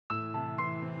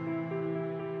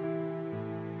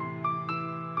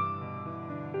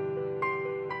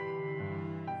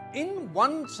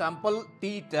one sample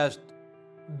t-test.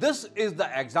 This is the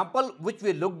example which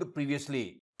we looked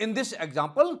previously. In this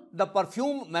example, the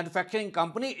perfume manufacturing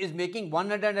company is making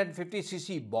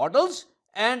 150cc bottles,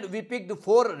 and we picked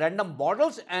 4 random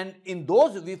bottles, and in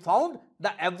those we found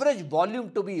the average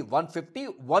volume to be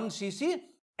 151 cc,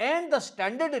 and the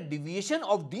standard deviation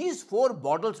of these 4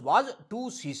 bottles was 2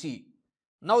 cc.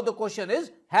 Now the question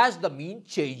is, has the mean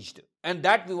changed? And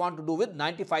that we want to do with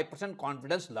 95%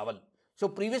 confidence level. So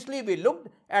previously we looked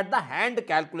at the hand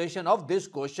calculation of this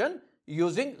question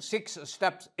using 6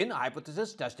 steps in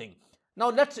hypothesis testing. Now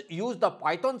let's use the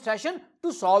Python session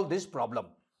to solve this problem.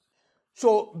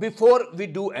 So before we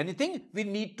do anything, we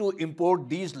need to import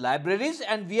these libraries,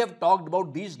 and we have talked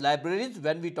about these libraries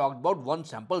when we talked about one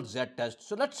sample z-test.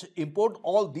 So let's import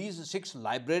all these 6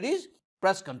 libraries,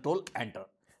 press Ctrl Enter.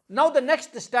 Now the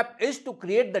next step is to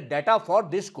create the data for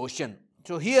this question.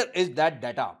 So here is that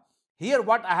data. Here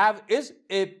what I have is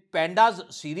a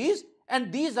pandas series,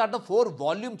 and these are the 4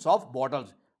 volumes of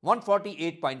bottles: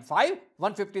 148.5,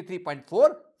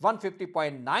 153.4,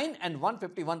 150.9 and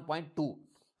 151.2.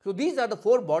 So these are the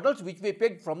 4 bottles which we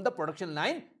picked from the production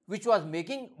line, which was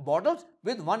making bottles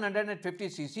with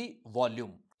 150cc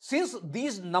volume. Since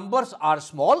these numbers are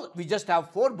small, we just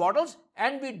have 4 bottles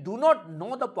and we do not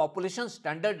know the population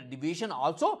standard deviation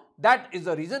also. That is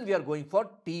the reason we are going for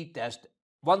t-test,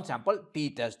 one sample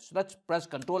t-test. So let's press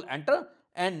Ctrl Enter,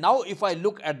 and now if I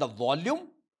look at the volume,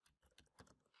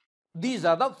 these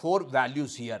are the 4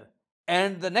 values here.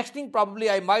 And the next thing probably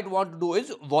I might want to do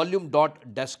is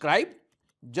volume.describe,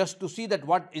 just to see that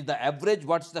what is the average,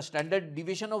 what's the standard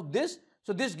deviation of this.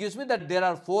 So this gives me that there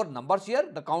are 4 numbers here,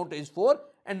 the count is 4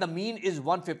 and the mean is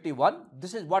 151.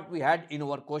 This is what we had in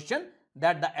our question,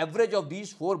 that the average of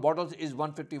these 4 bottles is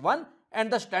 151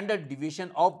 and the standard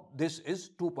deviation of this is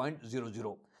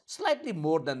 2.00, slightly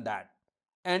more than that,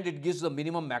 and it gives the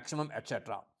minimum, maximum,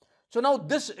 etc. So now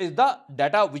this is the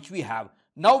data which we have.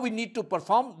 Now we need to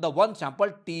perform the one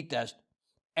sample t-test,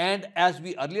 and as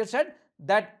we earlier said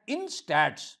that in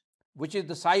stats, which is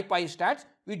the SciPy stats,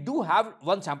 we do have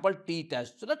one sample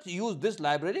t-test. So let's use this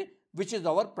library, which is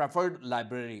our preferred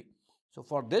library. So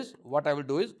for this, what I will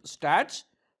do is stats,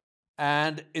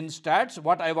 and in stats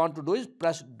what I want to do is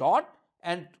press dot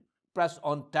and press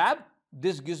on tab.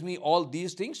 This gives me all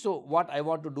these things. So what I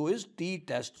want to do is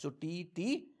t-test. So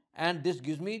t, and this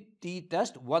gives me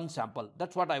t-test one sample.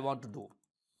 That's what I want to do.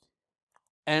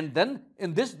 And then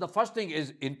in this, the first thing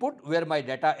is input, where my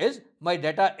data is. My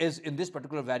data is in this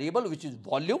particular variable, which is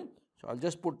volume. So I'll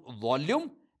just put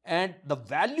volume, and the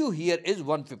value here is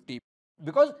 150,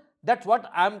 because that's what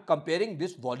I'm comparing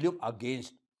this volume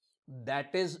against.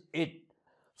 That is it.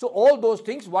 So all those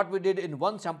things what we did in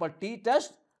one sample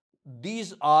t-test,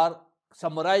 these are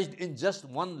summarized in just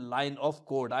one line of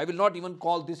code. I will not even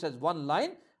call this as one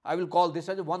line. I will call this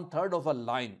as 1/3 of a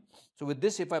line. So with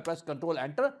this, if I press Ctrl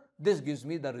Enter, this gives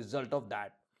me the result of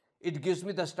that. It gives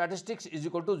me the statistics is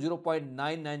equal to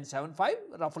 0.9975,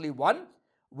 roughly 1,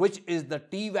 which is the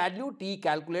t value, t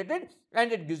calculated,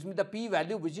 and it gives me the p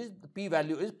value, which is the p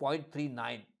value is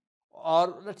 0.39,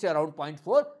 or let's say around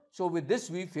 0.4. So with this,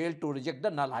 we failed to reject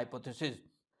the null hypothesis.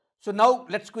 So now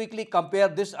let's quickly compare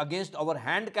this against our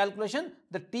hand calculation.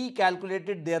 The t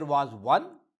calculated there was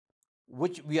 1,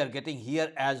 which we are getting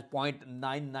here as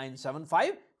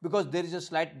 0.9975, because there is a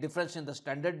slight difference in the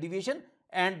standard deviation,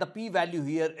 and the p value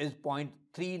here is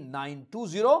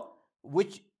 0.3920,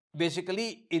 which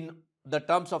basically in the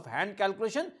terms of hand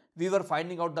calculation, we were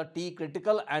finding out the t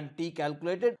critical and t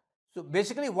calculated. So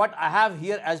basically what I have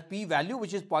here as p value,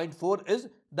 which is 0.4, is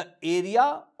the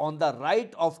area on the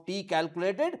right of t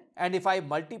calculated, and if I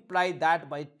multiply that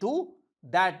by 2,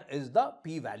 that is the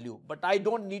p value. But I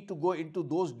don't need to go into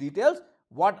those details.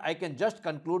 What I can just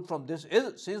conclude from this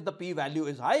is, since the p value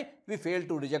is high, we failed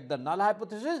to reject the null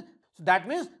hypothesis. So that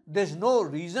means there's no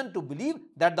reason to believe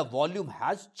that the volume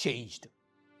has changed.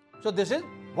 So this is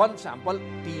one sample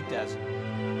t-test.